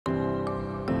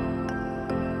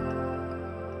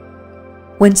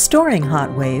When storing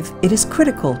HotWave, it is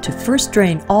critical to first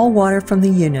drain all water from the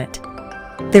unit.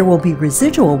 There will be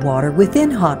residual water within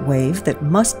HotWave that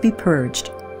must be purged.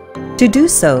 To do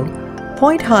so,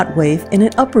 point HotWave in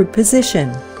an upward position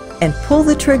and pull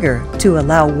the trigger to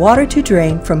allow water to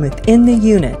drain from within the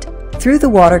unit through the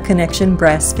water connection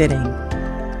brass fitting.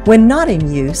 When not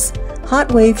in use,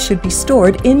 HotWave should be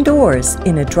stored indoors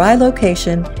in a dry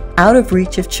location out of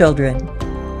reach of children.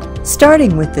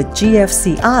 Starting with the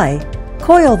GFCI,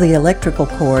 coil the electrical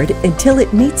cord until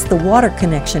it meets the water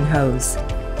connection hose.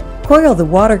 Coil the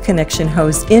water connection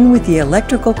hose in with the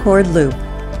electrical cord loop.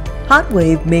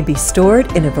 HotWave may be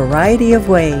stored in a variety of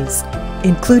ways,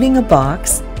 including a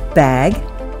box, bag,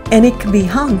 and it can be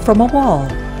hung from a wall.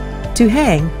 To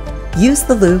hang, use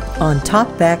the loop on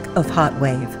top back of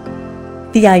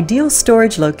HotWave. The ideal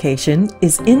storage location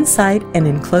is inside an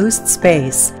enclosed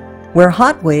space, where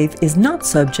HotWave is not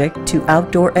subject to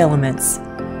outdoor elements.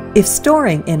 If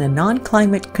storing in a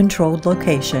non-climate controlled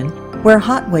location, where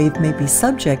HotWave may be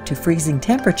subject to freezing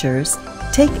temperatures,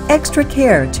 take extra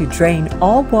care to drain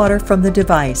all water from the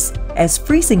device, as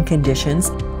freezing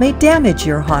conditions may damage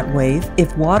your HotWave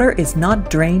if water is not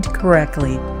drained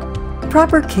correctly.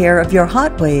 Proper care of your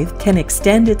HotWave can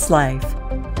extend its life.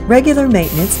 Regular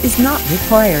maintenance is not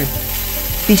required.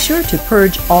 Be sure to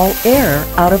purge all air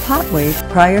out of HotWave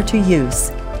prior to use,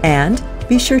 and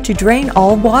be sure to drain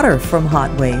all water from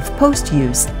HotWave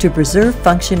post-use to preserve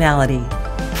functionality.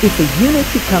 If a unit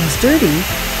becomes dirty,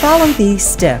 follow these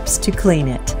steps to clean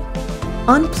it.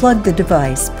 Unplug the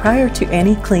device prior to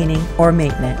any cleaning or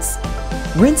maintenance.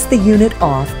 Rinse the unit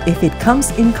off if it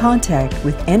comes in contact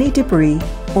with any debris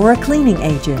or a cleaning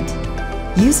agent.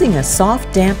 Using a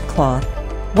soft, damp cloth,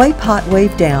 wipe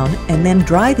HotWave down and then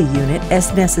dry the unit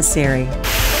as necessary.